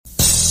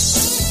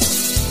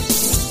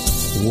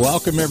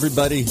Welcome,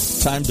 everybody.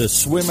 Time to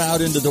swim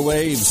out into the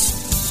waves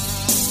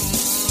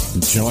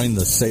and join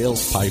the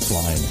sales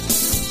pipeline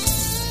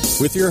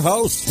with your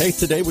host. Hey,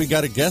 today we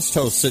got a guest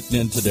host sitting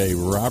in today,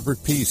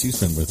 Robert Pease. He's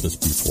been with us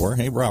before.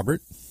 Hey,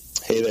 Robert.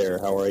 Hey there.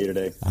 How are you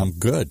today? I'm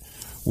good.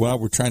 Well,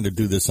 we're trying to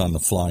do this on the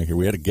fly here.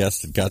 We had a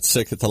guest that got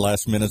sick at the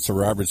last minute, so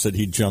Robert said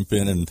he'd jump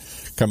in and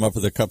come up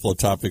with a couple of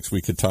topics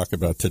we could talk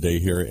about today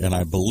here. And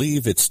I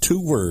believe it's two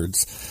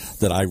words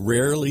that I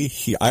rarely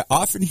hear. I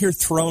often hear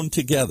thrown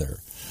together,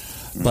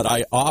 but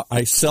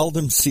I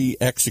seldom see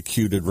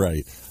executed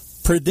right.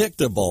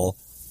 Predictable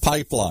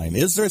pipeline.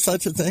 Is there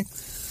such a thing?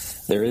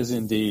 There is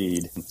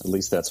indeed. At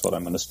least that's what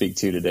I'm going to speak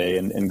to today.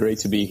 And great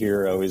to be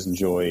here. I always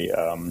enjoy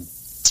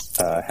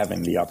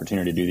having the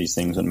opportunity to do these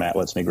things when Matt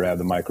lets me grab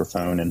the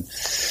microphone. And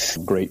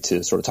great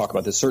to sort of talk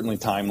about this. Certainly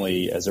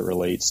timely as it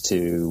relates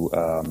to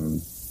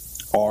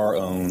our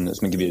own.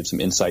 Let me give you some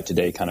insight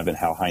today kind of in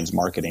how Heinz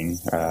Marketing,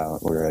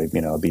 we're a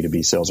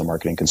B2B sales and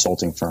marketing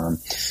consulting firm,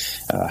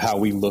 how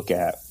we look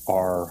at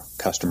our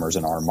customers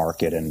in our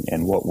market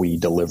and what we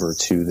deliver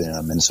to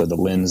them. And so the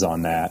lens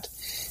on that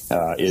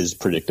is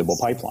predictable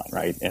pipeline,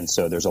 right? And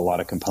so there's a lot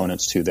of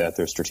components to that.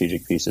 There's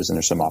strategic pieces and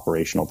there's some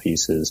operational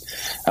pieces.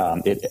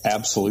 It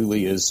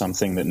absolutely is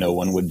something that no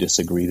one would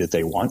disagree that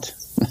they want.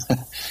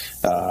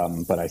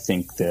 But I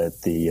think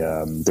that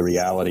the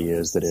reality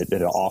is that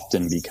it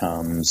often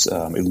becomes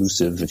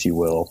elusive, if you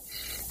will,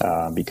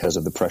 because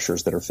of the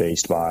pressures that are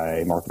faced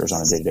by marketers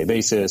on a day-to-day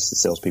basis, the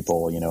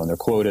salespeople, and their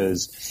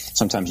quotas.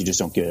 Sometimes you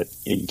just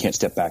you can't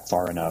step back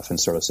far enough and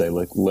sort of say,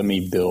 look, let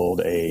me build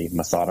a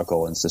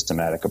methodical and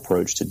systematic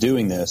approach to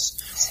doing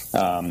this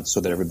so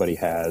that everybody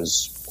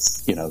has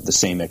the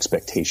same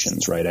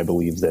expectations, right? I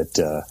believe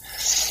that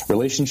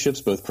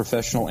relationships, both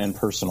professional and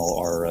personal,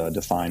 are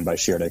defined by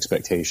shared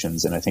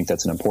expectations, and I think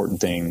that's an important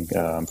thing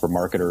for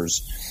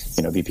marketers,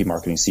 VP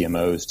marketing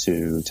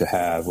CMOs to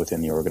have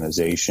within the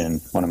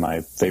organization. One of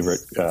my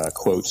favorite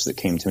quotes that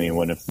came to me in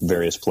one of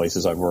various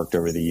places I've worked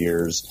over the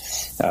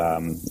years,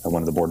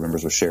 one of the board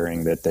members was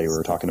sharing that they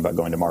were talking about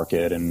going to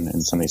market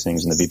and some of these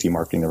things, and the VP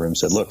marketing in the room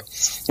said, look,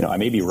 I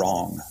may be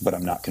wrong, but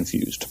I'm not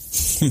confused.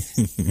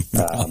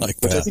 I like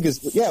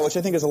that. Which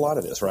I think is a lot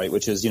of this, right?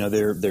 Which is,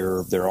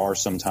 there are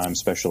sometimes,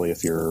 especially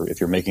if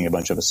you're making a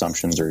bunch of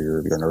assumptions or you're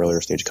an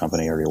earlier stage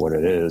company or what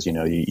it is,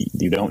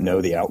 you don't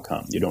know the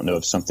outcome. You don't know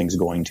if something's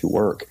going to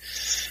work.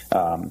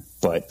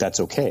 But that's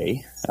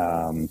okay,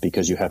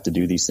 because you have to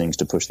do these things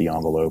to push the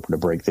envelope or to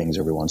break things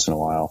every once in a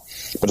while.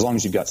 But as long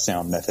as you've got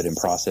sound method and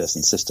process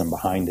and system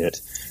behind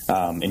it,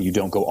 and you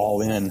don't go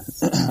all in,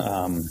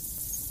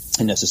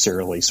 and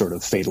necessarily sort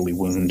of fatally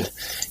wound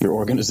your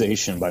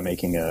organization by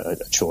making a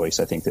choice.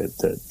 I think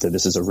that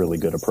this is a really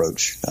good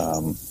approach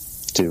to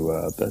do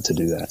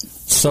that.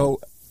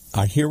 So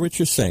I hear what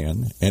you're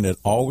saying, and it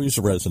always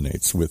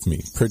resonates with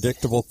me.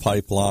 Predictable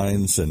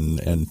pipelines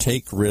and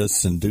take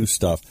risks and do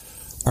stuff.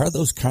 Are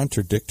those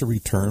contradictory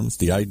terms,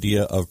 the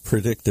idea of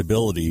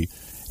predictability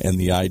and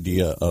the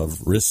idea of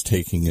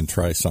risk-taking and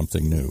try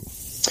something new?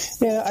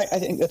 Yeah, I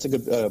think that's a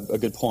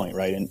good point,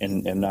 right?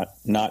 And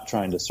not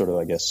trying to sort of,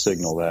 I guess,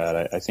 signal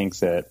that. I think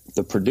that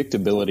the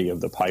predictability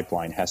of the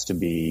pipeline has to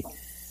be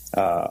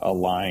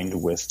aligned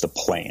with the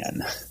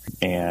plan.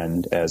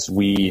 And as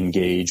we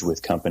engage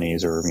with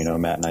companies, or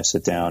Matt and I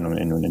sit down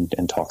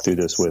and talk through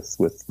this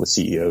with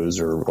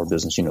CEOs or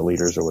business unit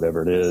leaders or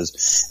whatever it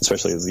is,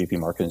 especially the VP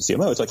marketing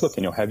CMO, it's like, look,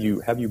 have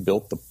you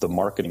built the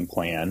marketing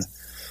plan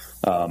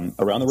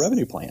around the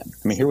revenue plan?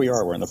 I mean, here we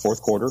are. We're in the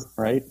fourth quarter,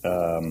 right?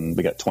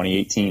 We got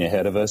 2018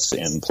 ahead of us,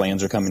 and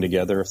plans are coming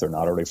together if they're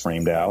not already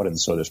framed out. And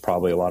so there's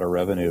probably a lot of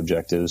revenue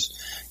objectives,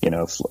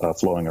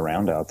 flowing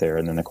around out there.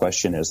 And then the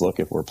question is, look,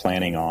 if we're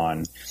planning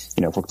on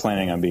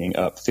being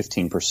up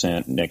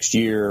 15% next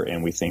year,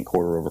 and we think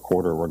quarter over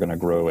quarter we're going to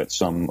grow at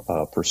some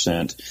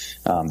percent,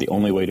 the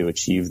only way to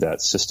achieve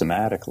that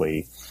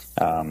systematically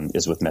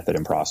is with method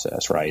and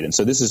process, right? And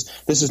so this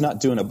is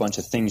not doing a bunch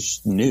of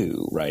things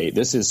new, right?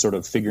 This is sort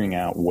of figuring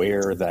out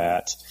where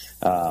that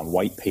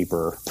white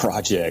paper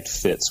project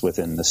fits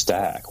within the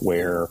stack,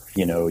 where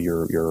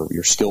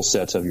your skill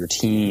sets of your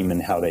team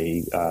and how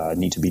they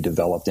need to be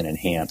developed and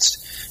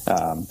enhanced,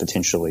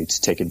 potentially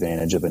to take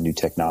advantage of a new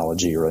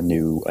technology or a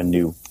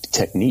new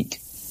technique.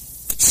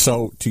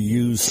 So to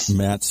use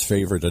Matt's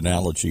favorite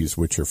analogies,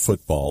 which are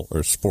football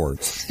or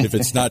sports, if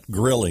it's not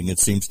grilling, it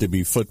seems to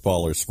be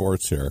football or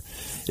sports here.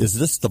 Is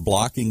this the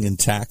blocking and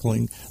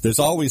tackling? There's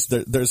always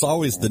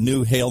the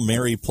new Hail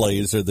Mary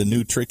plays or the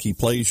new tricky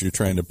plays you're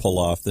trying to pull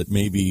off that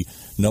maybe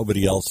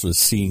nobody else was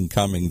seeing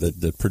coming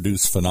that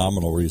produce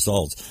phenomenal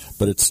results.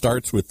 But it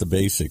starts with the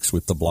basics,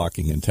 with the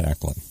blocking and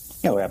tackling.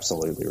 Oh,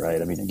 absolutely, right.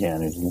 I mean,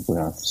 again,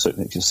 so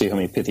you can see how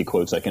many pithy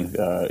quotes I can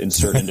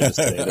insert into this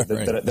today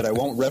that I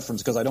won't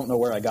reference because I don't know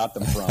where I got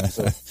them from.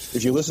 So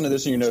if you listen to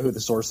this and you know who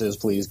the source is,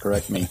 please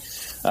correct me.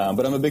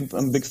 But I'm a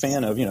big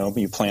fan of,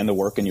 you plan the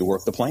work and you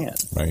work the plan.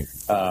 Right.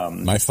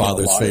 My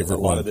father's favorite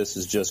one. A lot of this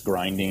is just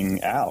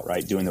grinding out,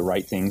 right? Doing the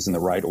right things in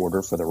the right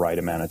order for the right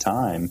amount of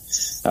time.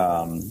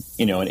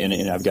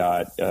 And I've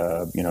got,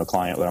 a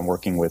client that I'm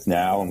working with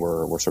now, and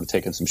we're sort of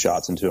taking some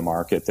shots into a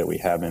market that we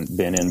haven't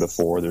been in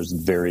before. There's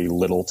very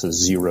little to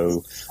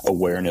zero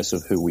awareness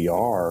of who we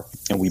are,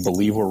 and we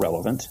believe we're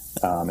relevant.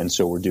 And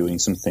so we're doing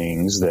some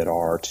things that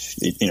are,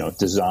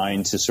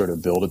 designed to sort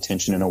of build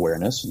attention and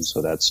awareness. And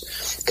so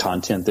that's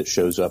content that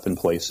shows up in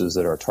places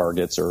that our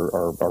targets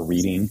are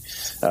reading.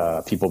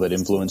 People that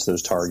influence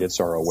those targets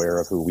are aware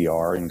of who we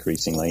are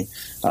increasingly.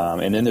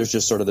 And then there's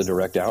just sort of the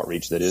direct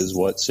outreach that is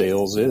what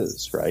sales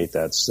is, right?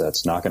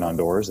 That's knocking on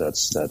doors.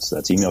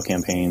 That's email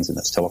campaigns, and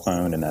that's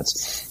telephone, and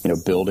that's,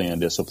 building a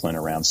discipline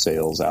around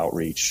sales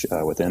outreach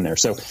within there.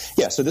 So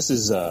this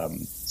is,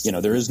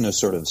 there is no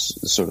sort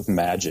of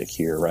magic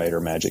here, right?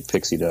 Or magic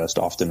pixie dust.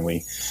 Often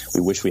we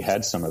wish we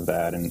had some of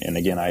that. And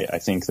again, I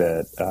think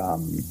that,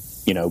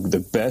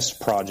 the best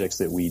projects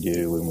that we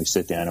do when we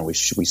sit down and we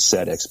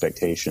set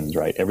expectations,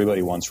 right?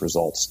 Everybody wants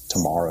results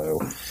tomorrow.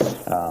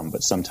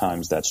 But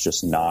sometimes that's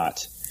just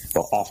not,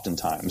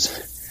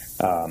 oftentimes,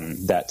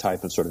 that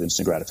type of sort of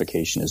instant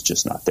gratification is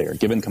just not there,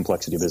 given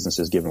complexity of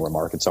businesses, given where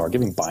markets are,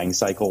 given buying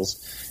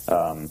cycles.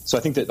 So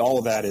I think that all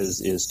of that is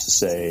to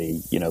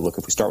say, look,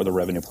 if we start with a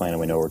revenue plan and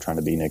we know where we're trying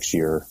to be next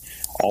year,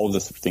 all of the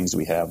things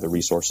we have, the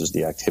resources,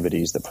 the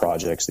activities, the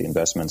projects, the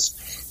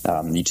investments,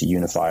 need to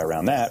unify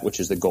around that, which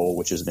is the goal,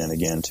 which is then,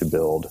 again, to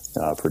build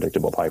a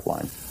predictable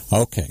pipeline.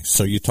 Okay,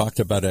 so you talked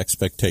about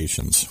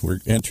expectations.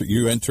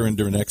 You enter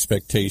into an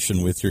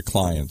expectation with your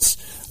clients.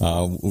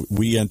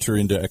 We enter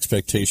into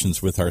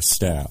expectations with our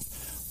staff.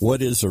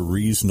 What is a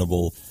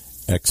reasonable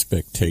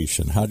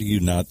expectation? How do you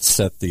not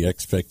set the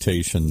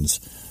expectations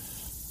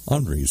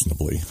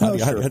unreasonably? How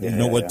do you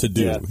know what to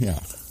do? Yeah.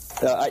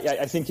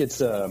 I think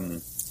it's...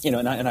 and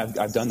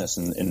I've done this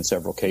in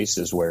several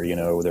cases where,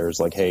 there's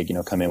like, hey,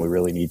 come in, we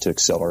really need to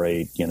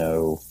accelerate,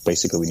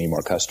 basically we need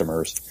more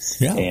customers.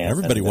 Yeah,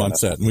 everybody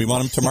wants that. And we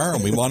want them tomorrow,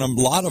 and we want a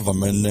lot of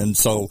them. And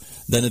so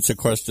then it's a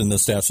question, the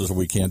staff says, well,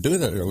 we can't do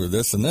that, or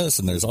this and this,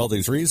 and there's all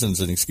these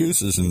reasons and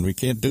excuses, and we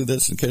can't do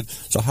this.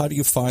 So how do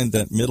you find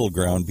that middle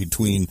ground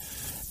between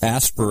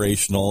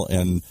aspirational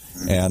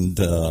and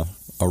a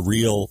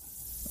real,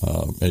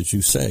 as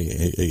you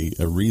say,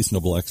 a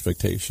reasonable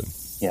expectation?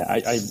 Yeah,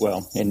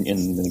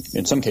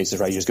 in some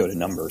cases, right, you just go to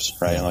numbers,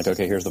 right? I'm like,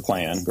 okay, here's the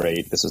plan.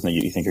 Great. This is,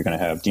 you think you're going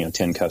to have,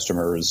 10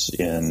 customers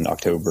in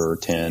October,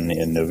 10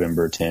 in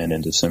November, 10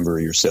 in December.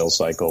 Your sales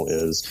cycle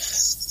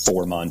is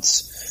 4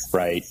 months,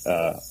 right?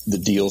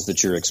 The deals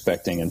that you're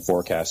expecting and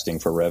forecasting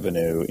for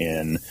revenue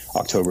in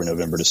October,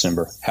 November,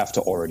 December have to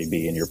already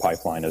be in your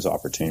pipeline as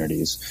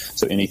opportunities.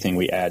 So anything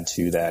we add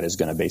to that is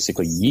going to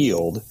basically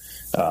yield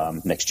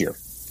next year.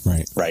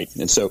 Right.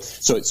 And so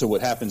what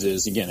happens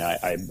is, again,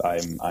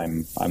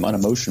 I'm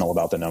unemotional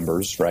about the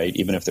numbers, right?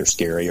 Even if they're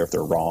scary or if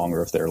they're wrong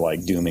or if they're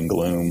like doom and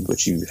gloom,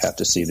 but you have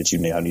to see that you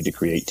now need to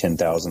create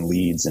 10,000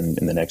 leads in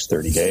the next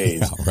 30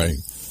 days. Yeah, right.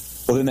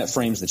 Well, then that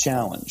frames the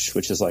challenge,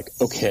 which is like,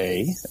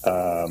 okay,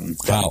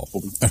 how?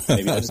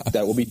 Maybe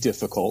that will be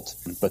difficult,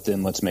 but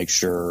then let's make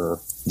sure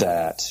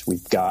that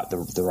we've got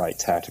the right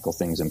tactical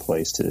things in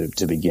place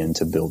to begin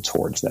to build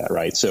towards that,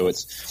 right? So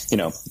it's,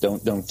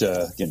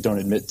 don't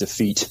admit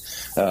defeat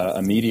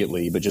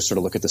immediately, but just sort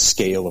of look at the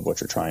scale of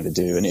what you're trying to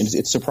do. And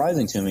it's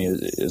surprising to me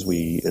as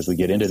we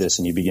get into this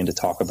and you begin to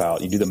talk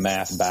about, you do the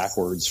math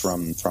backwards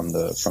from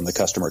the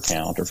customer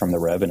count or from the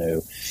revenue,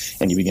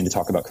 and you begin to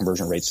talk about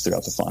conversion rates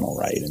throughout the funnel,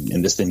 right?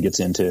 And this then gets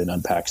into and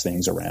unpacks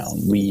things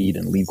around lead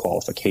and lead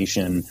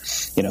qualification.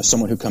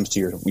 Someone who comes to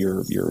your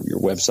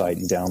website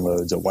and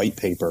downloads a white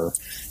paper,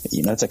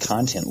 that's a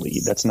content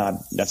lead. That's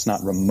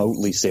not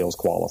remotely sales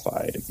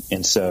qualified.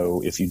 And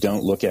so if you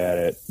don't look at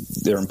it,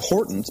 they're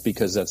important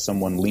because that's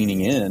someone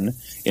leaning in,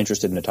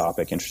 interested in the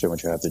topic, interested in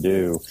what you have to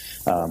do.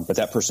 But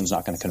that person's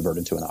not going to convert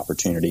into an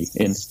opportunity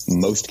in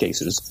most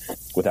cases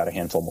without a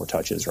handful more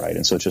touches, right?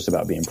 And so it's just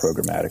about being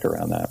programmatic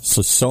around that.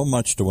 So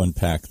much to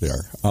unpack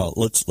there.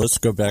 Let's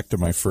go back to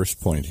my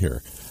first point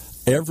here.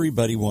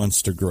 Everybody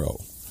wants to grow.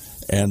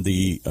 And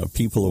the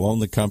people who own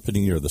the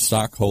company or the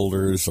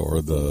stockholders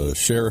or the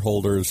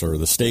shareholders or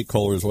the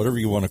stakeholders, whatever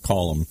you want to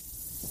call them,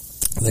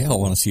 they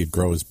all want to see it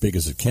grow as big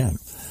as it can.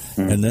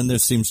 Mm-hmm. And then there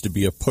seems to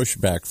be a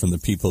pushback from the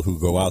people who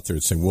go out there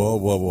and say, whoa,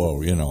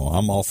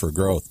 I'm all for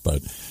growth,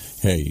 but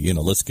hey,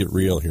 let's get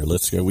real here.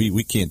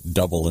 We can't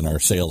double in our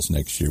sales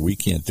next year. We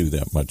can't do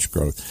that much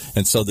growth.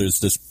 And so there's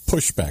this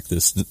pushback,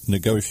 this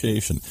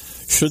negotiation.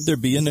 Should there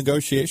be a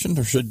negotiation,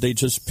 or should they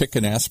just pick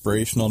an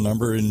aspirational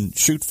number and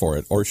shoot for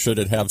it? Or should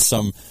it have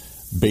some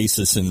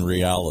basis in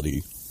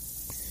reality?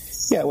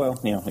 Yeah, well,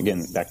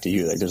 again, back to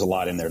you. Like, there's a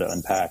lot in there to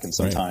unpack, and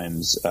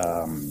sometimes,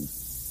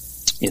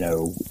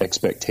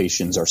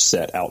 expectations are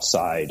set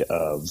outside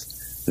of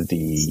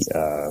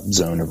the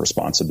zone of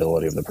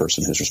responsibility of the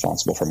person who's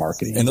responsible for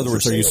marketing. In other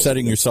words, are you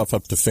setting yourself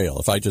up to fail?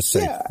 If I just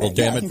say,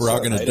 damn it, we're all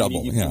going to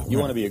double. You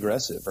want to be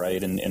aggressive,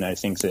 right? And I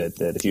think that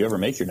if you ever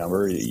make your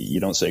number, you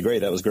don't say, great,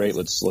 that was great,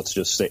 let's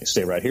just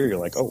stay right here. You're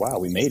like, oh, wow,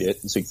 we made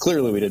it. So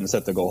clearly we didn't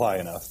set the goal high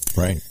enough.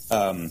 Right.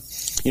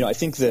 I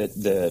think that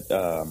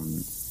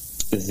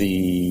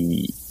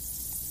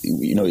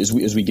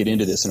as we get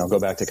into this, and I'll go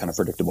back to kind of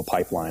predictable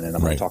pipeline, and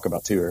I'm going to talk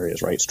about two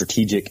areas, right?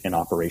 Strategic and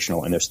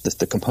operational. And there's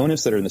the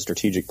components that are in the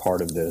strategic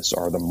part of this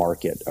are the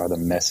market, are the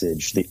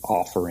message, the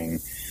offering,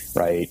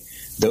 right?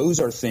 Those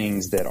are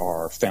things that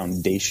are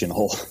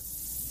foundational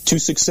to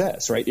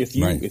success, right? If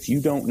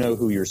you don't know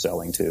who you're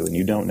selling to, and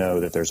you don't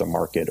know that there's a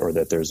market or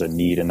that there's a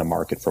need in the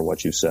market for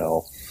what you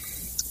sell,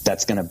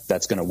 that's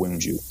gonna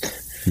wound you.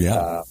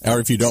 Yeah. Or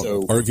if you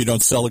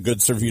don't sell a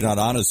good service, you're not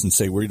honest and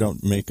say, we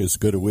don't make as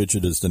good a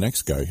widget as the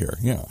next guy here.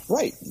 Yeah.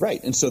 Right.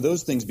 And so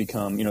those things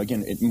become,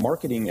 again,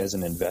 marketing as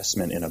an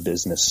investment in a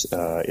business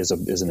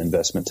is an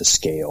investment to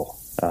scale.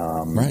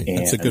 Right.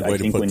 That's a good way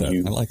to put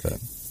that. I like that.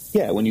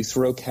 Yeah. When you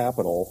throw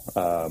capital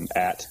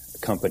at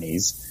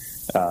companies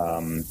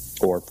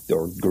or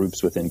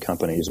groups within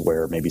companies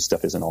where maybe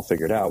stuff isn't all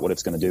figured out, what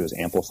it's going to do is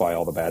amplify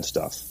all the bad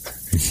stuff.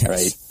 Yes.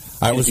 Right.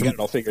 If you got it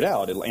all figured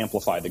out, it'll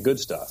amplify the good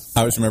stuff. I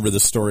always remember the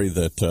story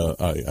that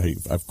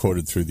I've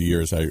quoted through the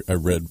years. I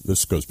read,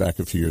 this goes back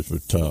a few years,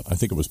 but I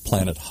think it was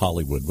Planet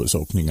Hollywood was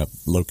opening up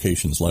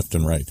locations left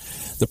and right.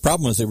 The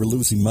problem was they were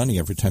losing money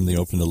every time they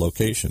opened a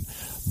location.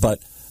 But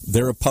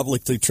they're a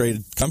publicly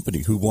traded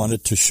company who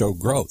wanted to show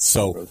growth.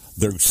 So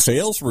their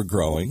sales were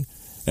growing,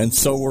 and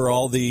so were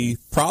all the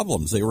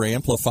problems. They were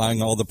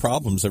amplifying all the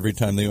problems every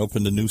time they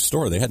opened a new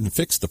store. They hadn't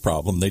fixed the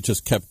problem. They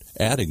just kept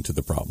adding to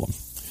the problem.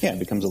 Yeah, it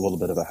becomes a little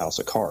bit of a house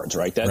of cards,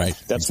 right? That's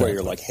exactly. Where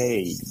you're like,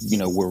 hey,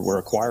 we're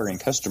acquiring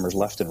customers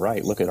left and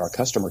right. Look at our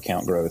customer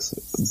count growth,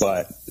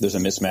 but there's a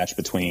mismatch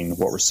between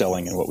what we're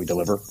selling and what we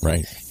deliver.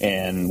 Right.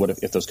 And what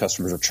if those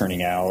customers are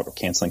churning out or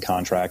canceling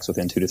contracts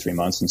within 2 to 3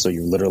 months? And so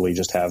you literally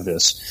just have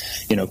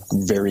this,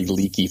 very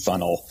leaky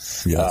funnel.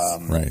 Yes,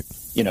 right.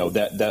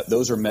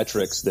 Those are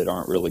metrics that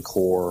aren't really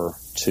core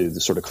to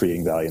the sort of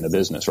creating value in the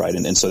business, right?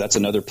 And so that's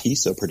another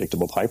piece of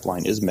predictable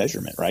pipeline is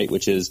measurement, right?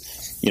 Which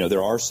is,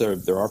 there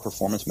are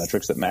performance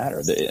metrics that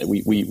matter.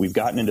 We've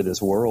gotten into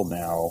this world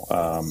now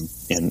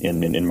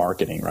in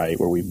marketing, right,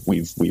 where we've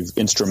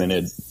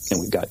instrumented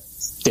and we've got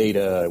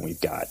data and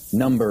we've got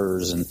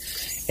numbers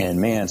and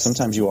man,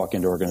 sometimes you walk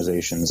into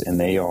organizations and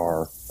they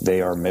are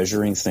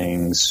measuring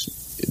things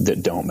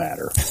that don't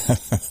matter.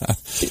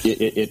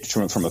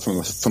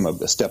 From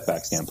a step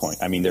back standpoint.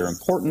 I mean, they're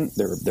important.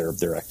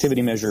 They're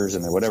activity measures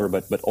and they're whatever.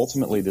 But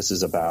ultimately, this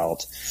is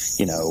about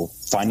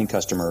finding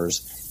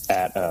customers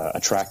at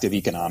attractive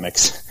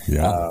economics.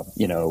 Yeah.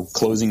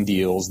 Closing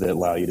deals that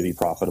allow you to be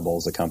profitable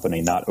as a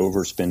company, not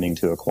overspending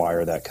to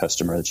acquire that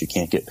customer that you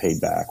can't get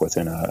paid back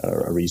within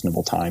a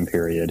reasonable time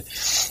period.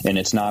 And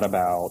it's not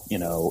about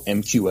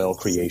MQL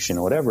creation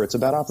or whatever. It's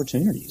about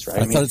opportunities, right?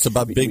 I thought it's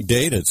about big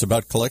data. It's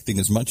about collecting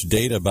as much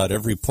data about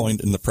every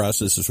point in the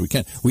process as we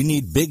can. We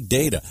need big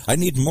data. I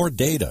need more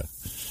data.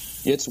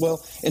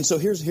 And so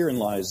herein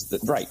lies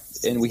right.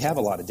 And we have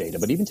a lot of data,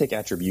 but even take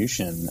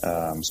attribution.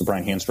 So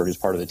Brian Hansford, who's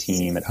part of the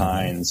team at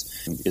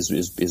Heinz,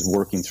 is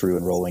working through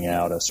and rolling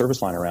out a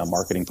service line around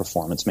marketing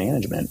performance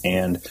management.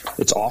 And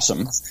it's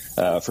awesome,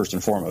 first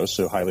and foremost.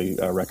 So highly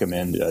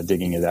recommend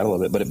digging into that a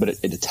little bit, but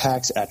it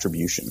attacks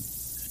attribution.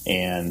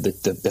 And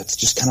that's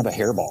just kind of a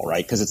hairball,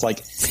 right? Because it's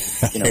like,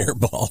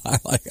 hairball. I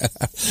like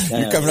that.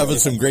 You're coming up with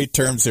some great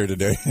terms here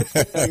today.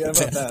 I got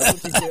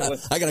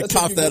to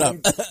cough that up.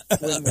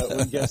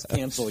 When guests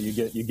cancel, you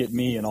get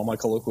me and all my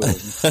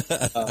colloquialisms.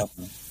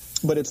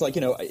 But it's like,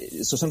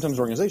 so sometimes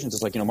organizations,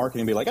 it's like,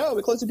 marketing be like, oh,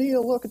 we closed a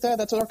deal. Look at that.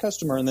 That's our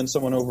customer. And then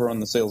someone over on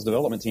the sales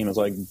development team is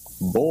like,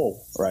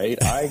 bull, right?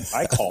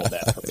 I called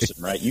that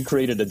person, right? You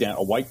created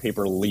a white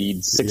paper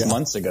lead 6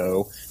 months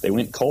ago. They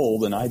went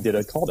cold and I did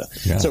a call down.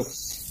 Yeah. So,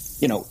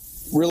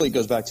 really it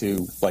goes back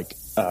to like,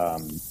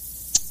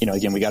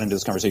 again, we got into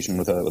this conversation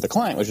with a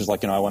client, which is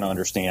like, I want to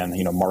understand,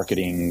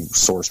 marketing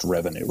sourced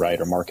revenue, right?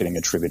 Or marketing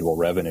attributable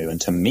revenue.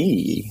 And to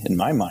me, in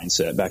my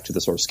mindset, back to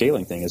the sort of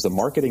scaling thing, is the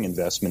marketing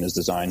investment is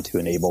designed to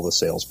enable the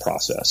sales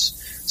process.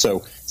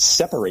 So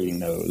separating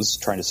those,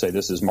 trying to say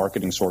this is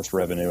marketing sourced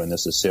revenue and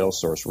this is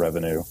sales sourced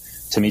revenue,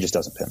 to me just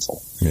doesn't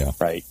pencil. Yeah.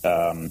 Right.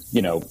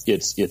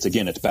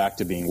 It's back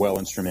to being well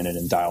instrumented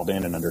and dialed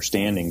in and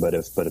understanding. But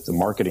if the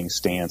marketing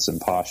stance and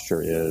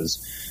posture is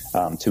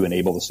to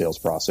enable the sales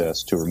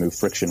process, to remove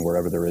friction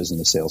wherever there is in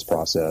the sales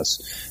process,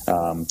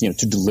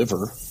 to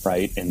deliver,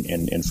 right,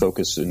 and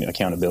focus and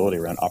accountability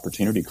around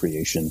opportunity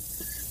creation,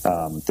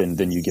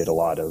 then you get a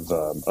lot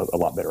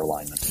better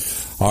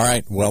alignment. All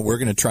right. Well, we're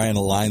going to try and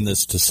align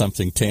this to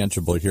something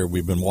tangible here.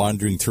 We've been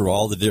wandering through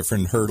all the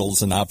different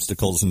hurdles and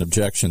obstacles and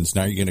objections.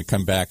 Now you're going to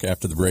come back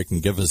after the break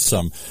and give us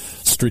some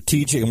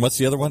strategic. And what's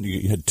the other one?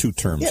 You had two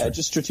terms. Yeah, there.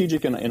 Just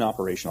strategic and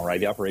operational, right?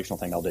 The operational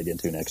thing I'll dig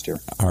into next year.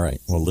 All right.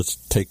 Well, let's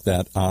take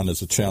that on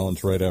as a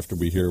challenge right after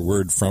we hear a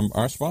word from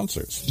our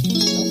sponsors.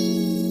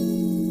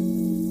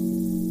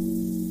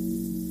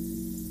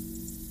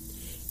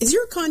 Is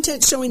your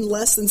content showing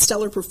less than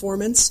stellar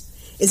performance?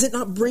 Is it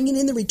not bringing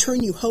in the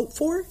return you hope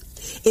for?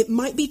 It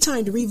might be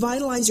time to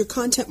revitalize your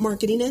content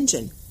marketing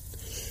engine.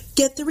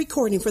 Get the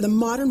recording for the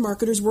Modern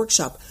Marketer's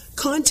Workshop,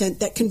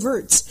 Content That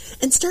Converts,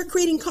 and start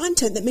creating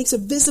content that makes a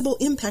visible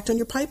impact on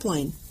your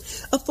pipeline.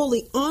 A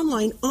fully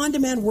online,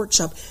 on-demand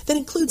workshop that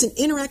includes an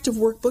interactive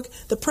workbook,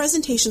 the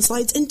presentation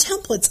slides, and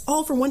templates,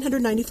 all for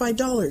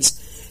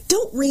 $195.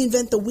 Don't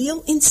reinvent the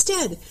wheel.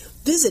 Instead,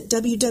 visit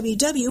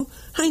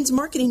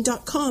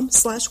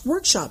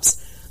www.heinzmarketing.com/workshops.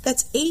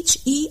 That's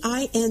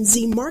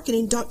HEINZ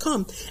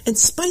marketing.com, and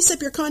spice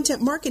up your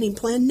content marketing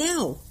plan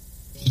now.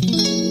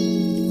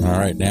 All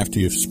right, and after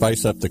you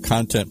spice up the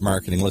content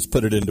marketing, let's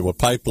put it into a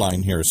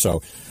pipeline here.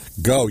 So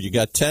go. You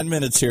got 10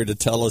 minutes here to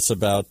tell us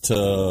about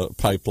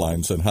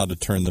pipelines and how to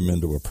turn them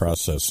into a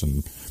process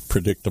and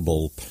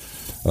predictable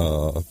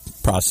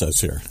process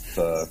here.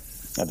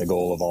 The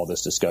goal of all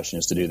this discussion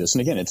is to do this,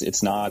 and again,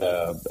 it's not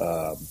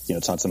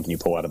it's not something you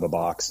pull out of a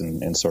box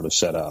and sort of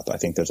set up. I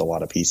think there's a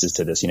lot of pieces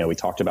to this. We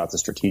talked about the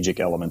strategic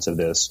elements of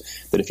this,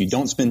 but if you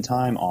don't spend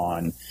time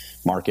on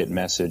market,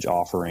 message,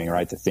 offering,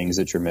 right, the things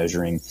that you're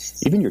measuring,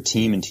 even your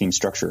team and team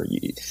structure,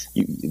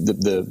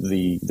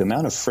 the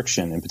amount of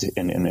friction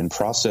and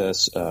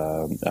process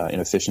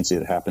inefficiency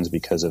that happens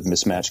because of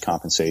mismatched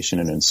compensation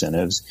and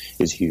incentives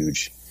is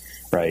huge.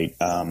 Right,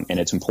 and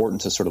it's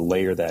important to sort of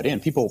layer that in.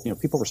 People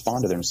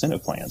respond to their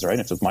incentive plans, right?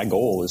 If my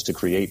goal is to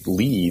create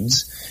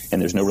leads,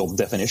 and there's no real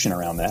definition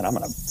around that, I'm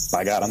going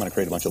to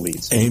create a bunch of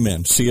leads.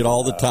 Amen. See it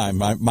all the time.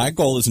 My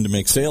goal isn't to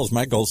make sales.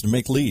 My goal is to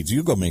make leads.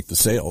 You go make the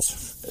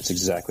sales. That's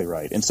exactly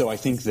right. And so I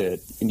think that,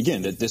 and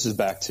again, that this is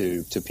back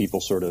to people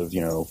sort of,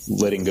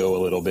 letting go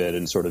a little bit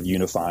and sort of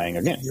unifying.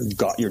 Again,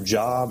 your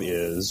job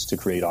is to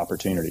create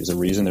opportunities. The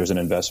reason there's an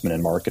investment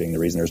in marketing, the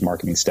reason there's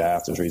marketing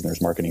staff, the reason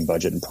there's marketing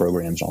budget and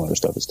programs and all that other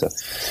stuff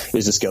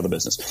is to scale the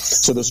business.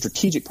 So those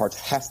strategic parts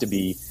have to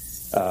be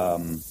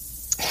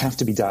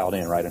dialed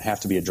in, right, and have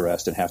to be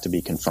addressed and have to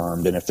be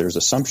confirmed. And if there's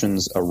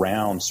assumptions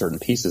around certain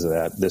pieces of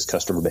that, this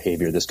customer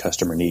behavior, this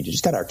customer need, you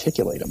just got to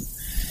articulate them.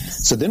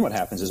 So then what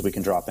happens is we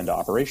can drop into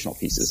operational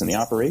pieces. And the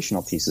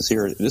operational pieces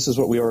here, this is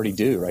what we already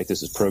do, right?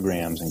 This is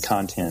programs and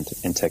content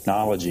and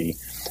technology.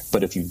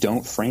 But if you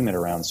don't frame it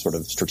around sort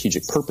of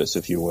strategic purpose,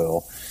 if you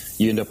will,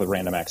 you end up with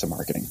random acts of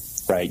marketing.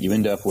 Right, you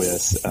end up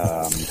with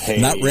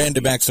not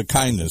random acts of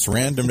kindness,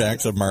 random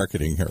acts of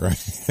marketing here, right?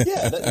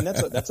 Yeah,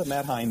 that's a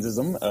Matt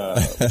Heinzism,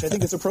 which I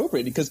think is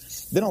appropriate,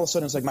 because then all of a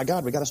sudden it's like, my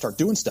God, we got to start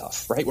doing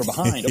stuff, right? We're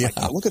behind. Yeah.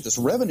 Like, look at this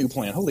revenue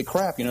plan. Holy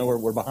crap,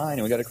 we're behind,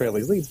 and we got to create all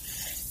these leads.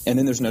 And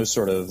then there's no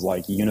sort of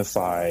like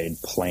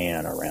unified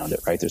plan around it,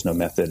 right? There's no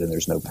method and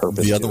there's no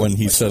purpose. The other one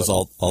he says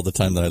all the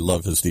time that I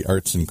love is the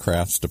arts and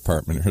crafts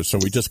department. So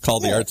we just call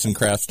the arts and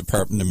crafts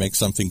department to make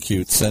something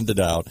cute, send it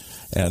out,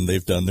 and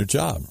they've done their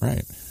job,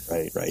 right?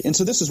 Right. And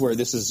so this is where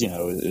as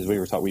we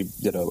were taught, we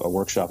did a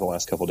workshop the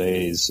last couple of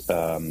days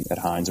at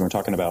Heinz, and we're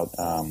talking about,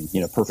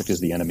 perfect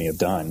is the enemy of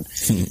done.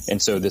 And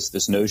so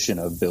this notion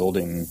of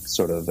building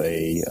sort of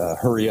a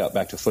hurry up,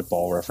 back to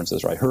football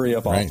references, right? Hurry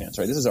up offense,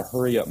 right? This is a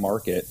hurry up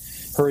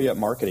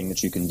marketing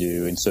that you can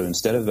do. And so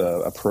instead of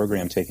a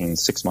program taking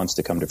 6 months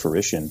to come to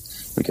fruition,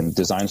 we can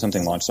design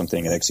something, launch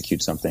something, and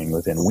execute something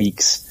within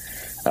weeks.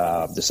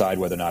 Decide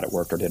whether or not it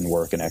worked or didn't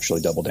work, and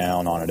actually double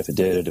down on it if it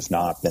did. If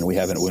not, then we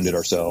haven't wounded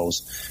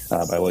ourselves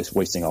by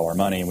wasting all our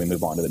money, and we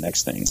move on to the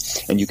next thing.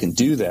 And you can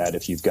do that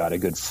if you've got a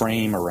good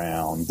frame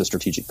around the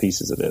strategic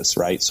pieces of this,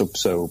 right?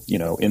 So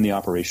in the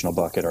operational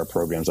bucket are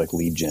programs like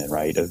lead gen,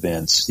 right?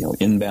 Events,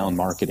 inbound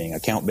marketing,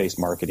 account-based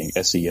marketing,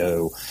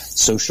 SEO,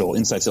 social,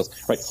 inside sales,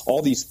 right?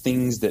 All these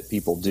things that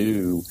people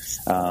do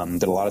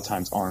that a lot of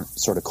times aren't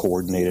sort of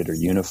coordinated or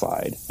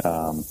unified.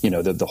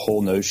 The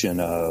whole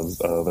notion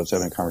of I was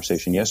having a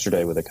conversation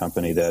yesterday with a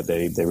company that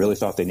they really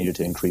thought they needed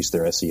to increase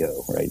their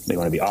SEO, right? They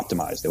want to be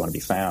optimized. They want to be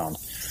found.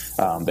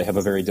 They have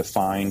a very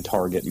defined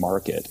target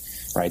market,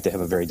 right? They have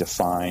a very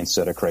defined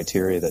set of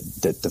criteria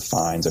that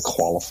defines a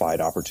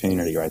qualified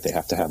opportunity, right? They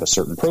have to have a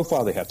certain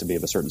profile. They have to be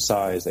of a certain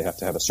size. They have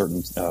to have a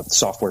certain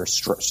software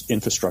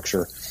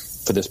infrastructure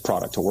for this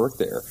product to work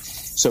there.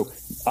 So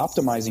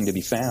optimizing to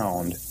be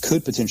found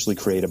could potentially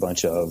create a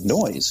bunch of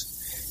noise.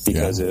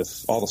 Because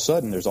if all of a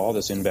sudden there's all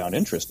this inbound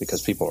interest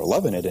because people are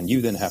loving it, and you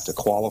then have to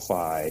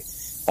qualify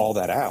all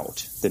that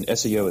out, then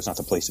SEO is not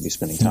the place to be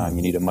spending time.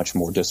 You need a much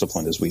more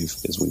disciplined as we've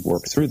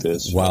worked through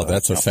this. Wow,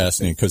 that's a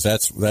fascinating, because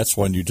that's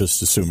when you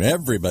just assume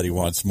everybody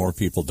wants more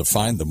people to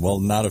find them. Well,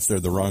 not if they're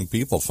the wrong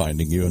people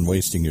finding you and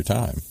wasting your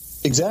time.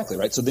 Exactly,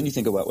 right? So then you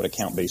think about what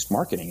account-based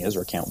marketing is,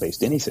 or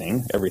account-based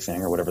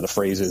everything, or whatever the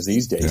phrase is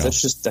these days. Yeah.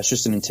 That's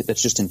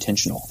just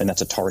intentional, and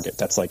that's a target.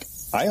 That's like,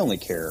 I only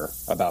care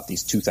about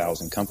these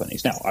 2,000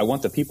 companies. Now, I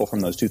want the people from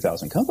those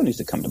 2,000 companies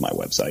to come to my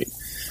website,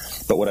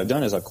 but what I've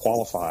done is I've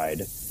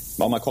qualified.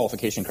 All my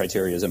qualification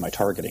criteria is in my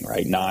targeting,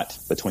 right? Not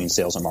between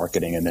sales and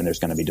marketing, and then there's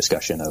going to be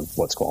discussion of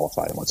what's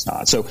qualified and what's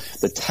not. So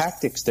the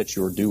tactics that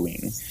you're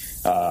doing,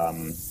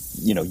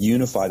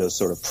 unify those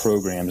sort of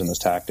programs and those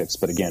tactics,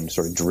 but again,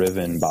 sort of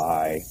driven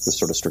by the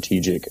sort of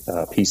strategic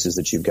pieces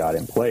that you've got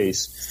in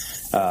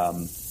place.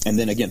 And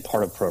then again,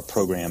 part of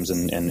programs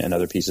and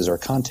other pieces are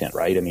content,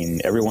 right? I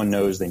mean, everyone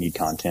knows they need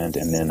content,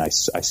 and then I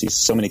see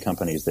so many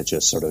companies that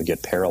just sort of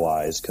get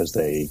paralyzed because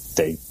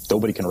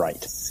nobody can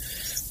write.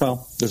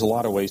 Well, there's a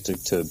lot of ways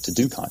to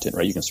do content,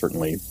 right? You can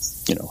certainly,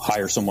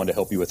 hire someone to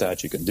help you with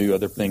that. You can do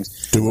other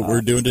things. Do what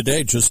we're doing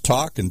today. Just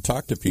talk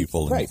to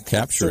people and right.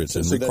 capture it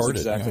and record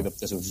it.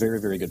 That's a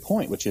very, very good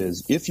point, which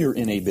is if you're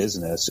in a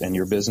business and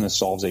your business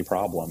solves a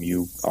problem,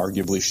 you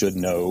arguably should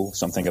know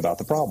something about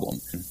the problem.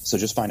 So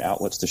just find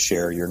outlets to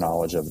share your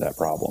knowledge of that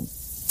problem.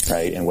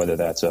 Right, and whether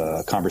that's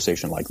a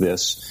conversation like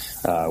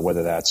this,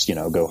 whether that's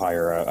go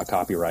hire a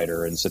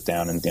copywriter and sit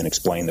down and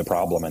explain the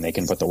problem, and they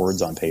can put the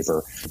words on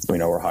paper,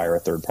 or hire a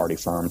third party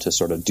firm to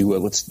sort of do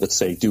let's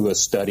say a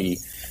study.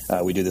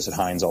 We do this at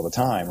Heinz all the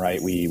time, right?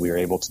 We are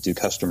able to do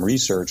custom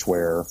research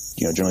where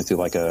generally through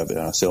like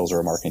a sales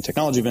or a marketing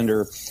technology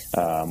vendor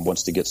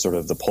wants to get sort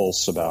of the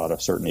pulse about a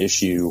certain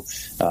issue,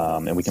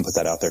 and we can put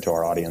that out there to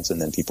our audience,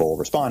 and then people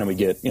respond, and we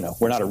get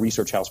we're not a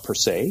research house per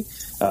se,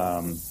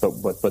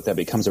 but that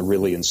becomes a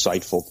really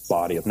insightful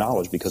body of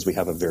knowledge because we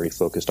have a very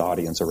focused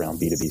audience around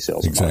B2B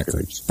sales and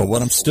marketers. But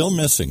what I'm still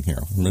missing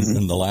here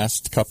in the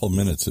last couple of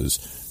minutes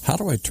is how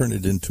do I turn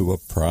it into a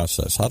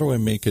process? How do I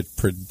make it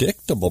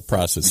predictable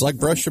process? It's like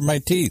brushing my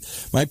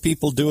teeth. My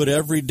people do it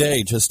every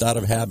day just out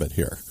of habit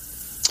here.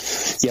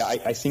 Yeah,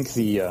 I think so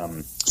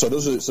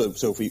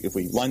if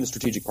we line the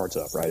strategic parts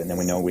up, right, and then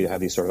we know we have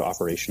these sort of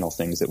operational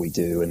things that we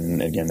do,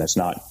 and again, that's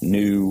not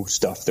new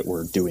stuff that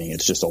we're doing.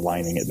 It's just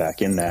aligning it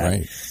back in that.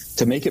 Right.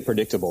 To make it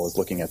predictable is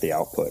looking at the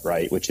output,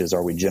 right, which is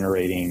are we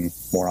generating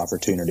more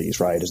opportunities,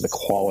 right? Is the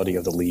quality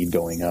of the lead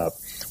going up?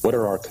 What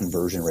are our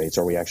conversion rates?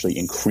 Are we actually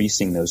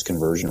increasing those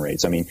conversion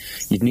rates? I mean,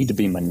 you need to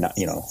be,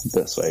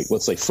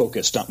 let's say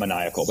focused, not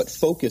maniacal, but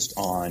focused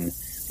on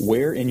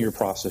where in your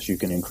process you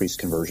can increase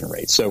conversion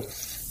rates. So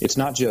it's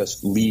not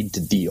just lead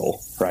to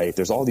deal, right?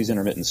 There's all these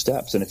intermittent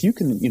steps, and if you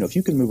can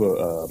move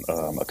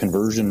a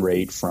conversion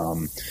rate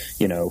from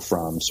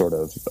sort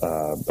of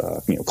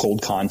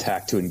cold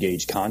contact to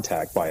engaged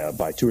contact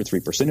by 2 or 3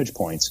 percentage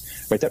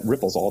points, right? That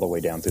ripples all the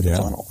way down through the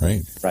funnel,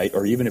 right?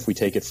 Or even if we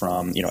take it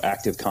from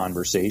active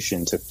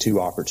conversation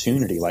to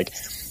opportunity, like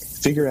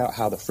figure out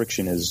how the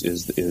friction is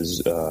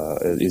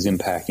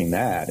impacting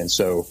that, and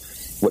so.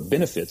 What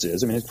benefits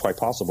is, it's quite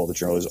possible that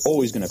you're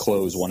always going to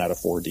close 1 out of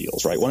 4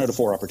 deals, right? 1 out of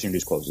 4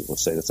 opportunities closes.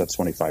 Let's say that's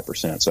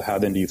 25%. So how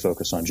then do you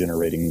focus on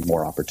generating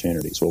more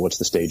opportunities? Well, what's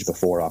the stage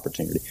before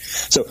opportunity?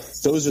 So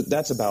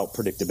that's about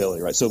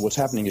predictability, right? So what's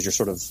happening is you're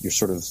sort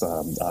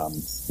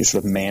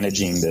of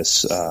managing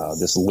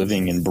this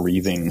living and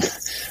breathing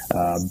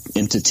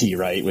entity,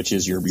 right? Which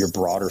is your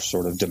broader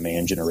sort of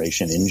demand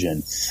generation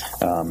engine,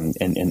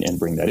 and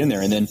bring that in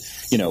there. And then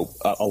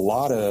a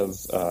lot of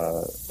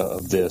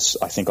this,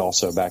 I think,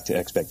 also back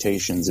to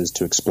expectations is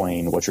to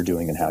explain what you're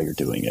doing and how you're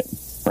doing it,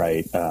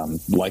 right?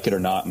 Like it or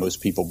not, most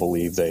people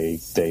believe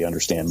they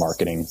understand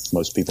marketing.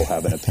 Most people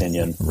have an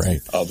opinion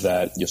of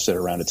that. You sit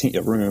around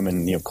a room,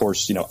 and of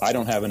course, I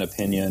don't have an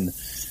opinion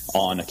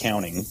on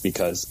accounting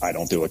because I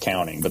don't do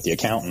accounting, but the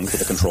accountant,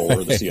 the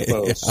controller, the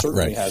CFO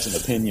certainly has an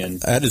opinion.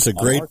 That is a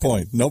great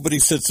point. Nobody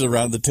sits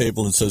around the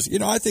table and says,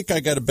 I think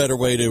I got a better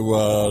way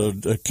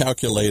to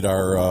calculate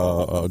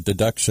our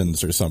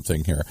deductions or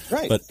something here.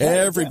 Right. But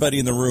everybody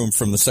in the room,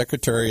 from the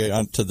secretary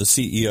on to the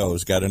CEO,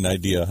 has got an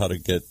idea how to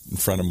get in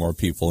front of more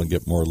people and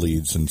get more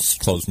leads and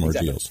close more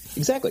deals.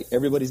 Exactly.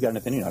 Everybody's got an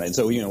opinion on it. And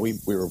so, we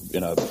were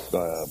in a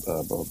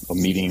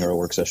meeting or a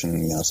work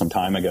session some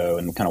time ago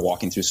and kind of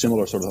walking through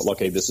similar sort of,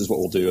 okay, this is what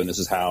we'll do, and this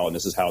is how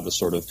this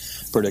sort of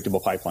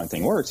predictable pipeline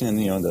thing works. And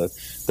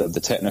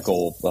the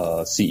technical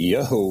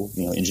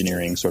CEO,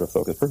 engineering sort of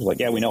focused person, like,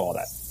 yeah, we know all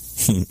that.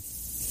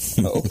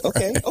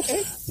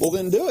 Okay. Well,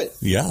 then do it.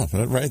 Yeah,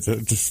 right.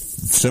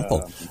 Just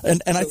simple.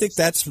 And I think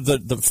that's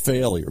the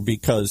failure,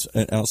 because,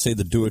 and I'll say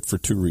do it for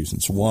 2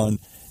 reasons. One,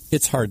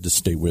 it's hard to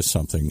stay with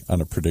something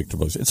on a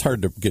predictable basis. It's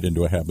hard to get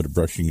into a habit of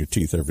brushing your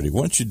teeth every day.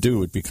 Once you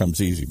do, it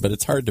becomes easy, but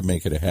it's hard to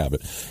make it a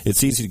habit.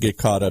 It's easy to get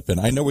caught up in,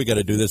 I know we got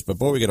to do this, but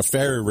boy, we got a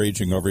fire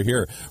raging over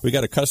here. We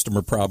got a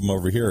customer problem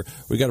over here.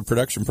 We got a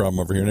production problem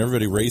over here, and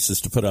everybody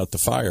races to put out the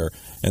fire,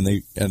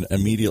 and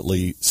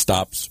immediately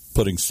stops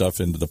putting stuff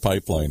into the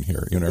pipeline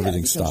here.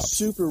 Everything stops.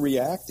 Super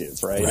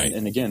reactive, right?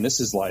 And again,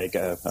 this is like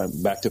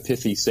back to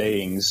pithy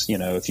sayings.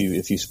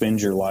 If you spend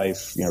your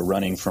life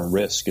running from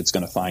risk, it's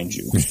going to find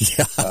you.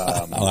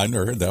 I've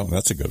never heard that one.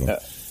 That's a good one.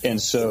 And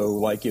so,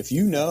 like, if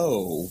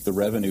the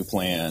revenue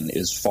plan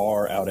is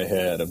far out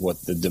ahead of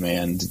what the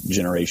demand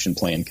generation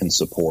plan can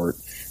support,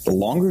 the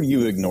longer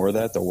you ignore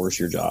that, the worse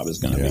your job is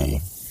going to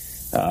be.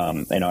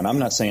 And I'm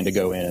not saying to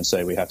go in and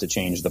say we have to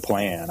change the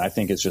plan. I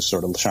think it's just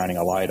sort of shining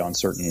a light on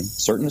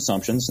certain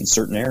assumptions in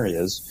certain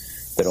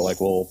areas that are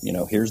like, well,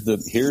 here's the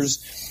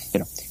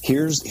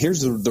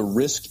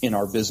risk in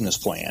our business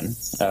plan,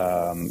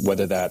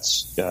 whether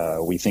that's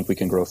we think we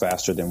can grow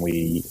faster than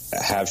we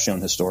have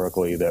shown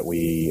historically, that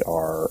we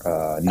are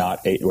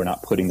we're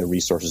not putting the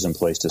resources in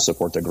place to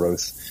support the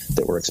growth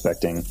that we're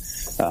expecting,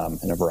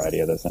 and a variety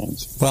of other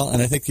things. Well,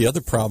 and I think the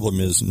other problem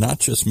is not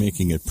just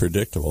making it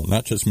predictable,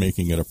 not just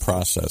making it a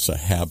process, a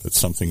habit,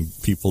 something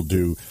people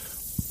do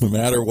no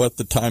matter what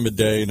the time of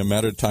day, no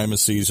matter the time of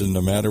season,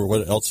 no matter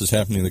what else is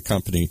happening in the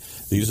company.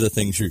 These are the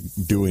things you're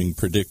doing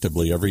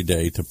predictably every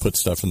day to put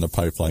stuff in the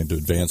pipeline, to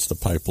advance the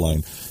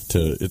pipeline,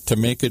 to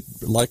make it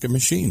like a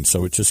machine.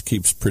 So it just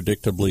keeps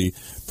predictably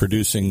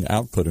producing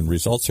output and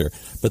results here.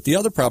 But the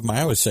other problem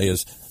I always say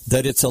is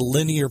that it's a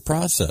linear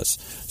process.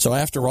 So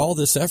after all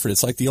this effort,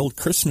 it's like the old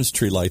Christmas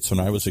tree lights when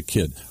I was a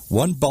kid.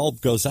 One bulb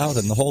goes out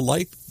and the whole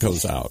light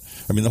goes out.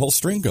 I mean, the whole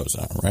string goes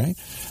out, right?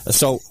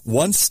 So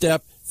one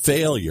step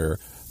failure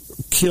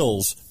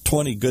kills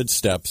 20 good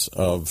steps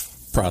of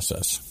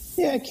process.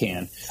 Yeah, it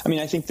can. I mean,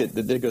 I think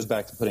that goes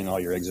back to putting all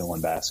your eggs in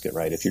one basket,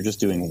 right? If you're just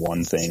doing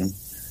one thing,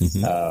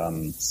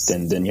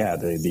 then yeah,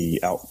 the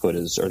output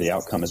is, or the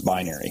outcome is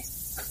binary.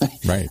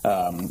 Right.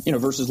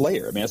 Versus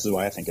layer. I mean, that's the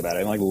way I think about it.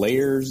 I like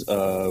layers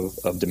of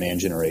demand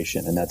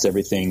generation, and that's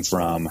everything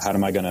from how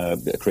am I going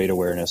to create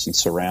awareness and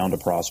surround a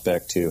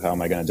prospect, to how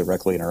am I going to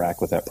directly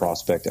interact with that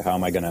prospect, to how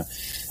am I going to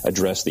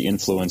address the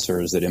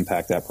influencers that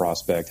impact that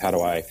prospect, how do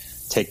I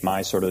take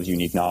my sort of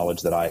unique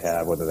knowledge that I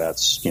have, whether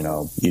that's,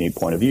 unique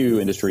point of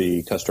view,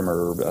 industry,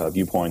 customer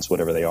viewpoints,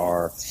 whatever they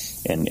are,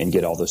 and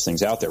get all those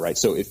things out there, right?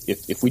 So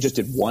if we just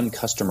did one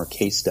customer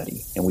case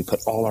study and we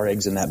put all our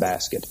eggs in that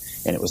basket,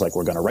 and it was like,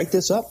 we're going to write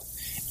this up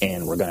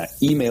and we're going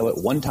to email it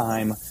one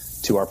time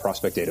to our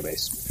prospect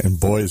database. And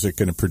boy, is it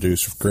going to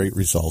produce great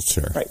results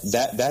here. Right.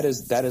 That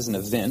is an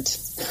event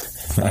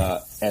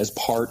as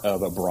part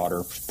of a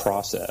broader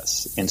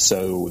process. And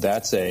so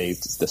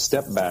the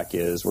step back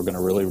is we're going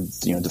to really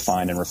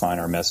define and refine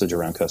our message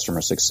around customer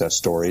success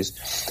stories.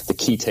 The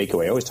key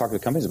takeaway, I always talk to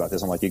companies about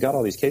this. I'm like, you got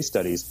all these case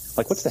studies.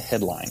 Like, what's the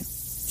headline?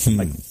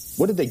 Like,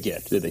 what did they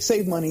get? Did they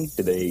save money?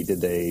 Did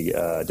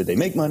they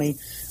make money?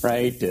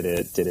 Right?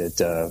 Did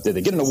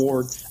they get an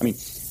award? I mean,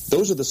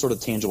 those are the sort of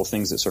tangible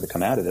things that sort of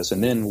come out of this.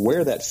 And then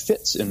where that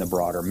fits in the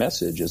broader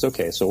message is,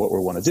 okay, so what we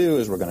want to do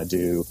is we're going to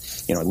do,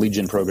 a lead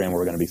gen program where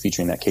we're going to be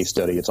featuring that case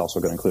study. It's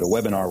also going to include a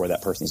webinar where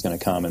that person's going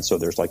to come. And so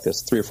there's like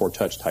this 3 or 4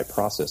 touch type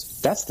process.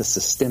 That's the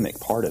systemic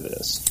part of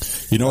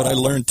this. You know what I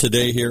learned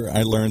today here?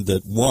 I learned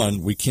that,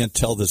 1, we can't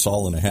tell this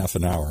all in a half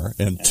an hour.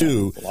 And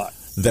 2,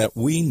 that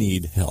we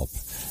need help.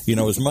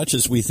 As much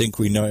as we think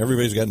we know,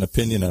 everybody's got an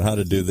opinion on how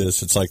to do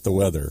this. It's like the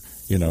weather,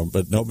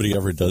 but nobody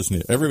ever does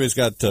anything. Everybody's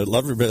got,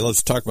 everybody,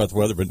 let's talk about the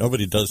weather, but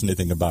nobody does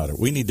anything about it.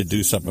 We need to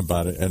do something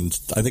about it, and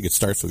I think it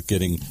starts with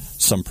getting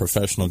some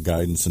professional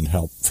guidance and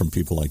help from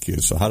people like you.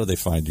 So how do they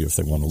find you if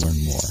they want to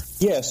learn more?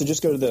 Yeah, so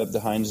just go to the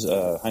Heinz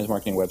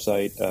Marketing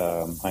website,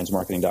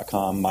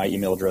 HeinzMarketing.com. My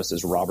email address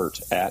is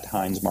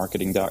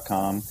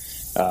robert@HeinzMarketing.com.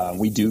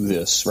 We do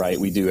this, right?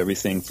 We do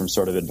everything from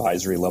sort of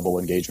advisory level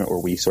engagement where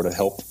we sort of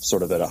help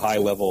sort of at a high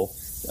level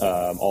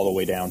all the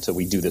way down to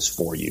we do this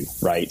for you,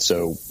 right?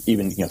 So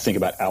even, think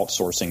about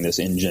outsourcing this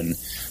engine.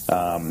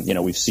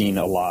 We've seen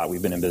a lot.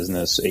 We've been in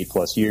business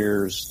 8+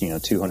 years,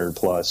 200+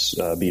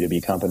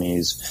 B2B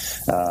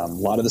companies. A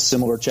lot of the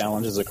similar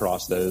challenges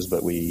across those,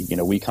 but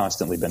we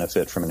constantly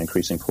benefit from an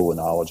increasing pool of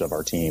knowledge of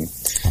our team.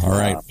 All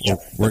right.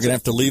 We're going to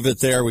have to leave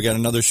it there. We got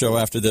another show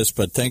after this,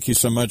 but thank you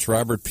so much,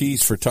 Robert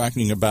Pease, for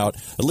talking about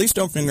at least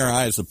opening our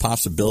eyes to the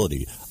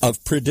possibility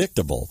of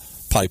predictable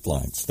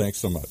pipelines. Thanks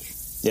so much.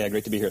 Yeah,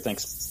 great to be here.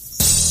 Thanks.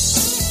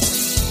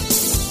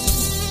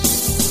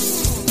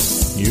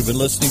 You've been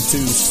listening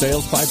to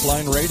Sales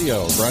Pipeline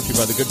Radio, brought to you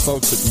by the good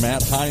folks at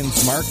Matt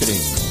Heinz Marketing,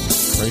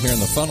 right here on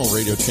the Funnel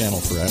Radio channel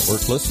for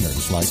at-work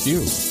listeners like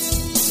you.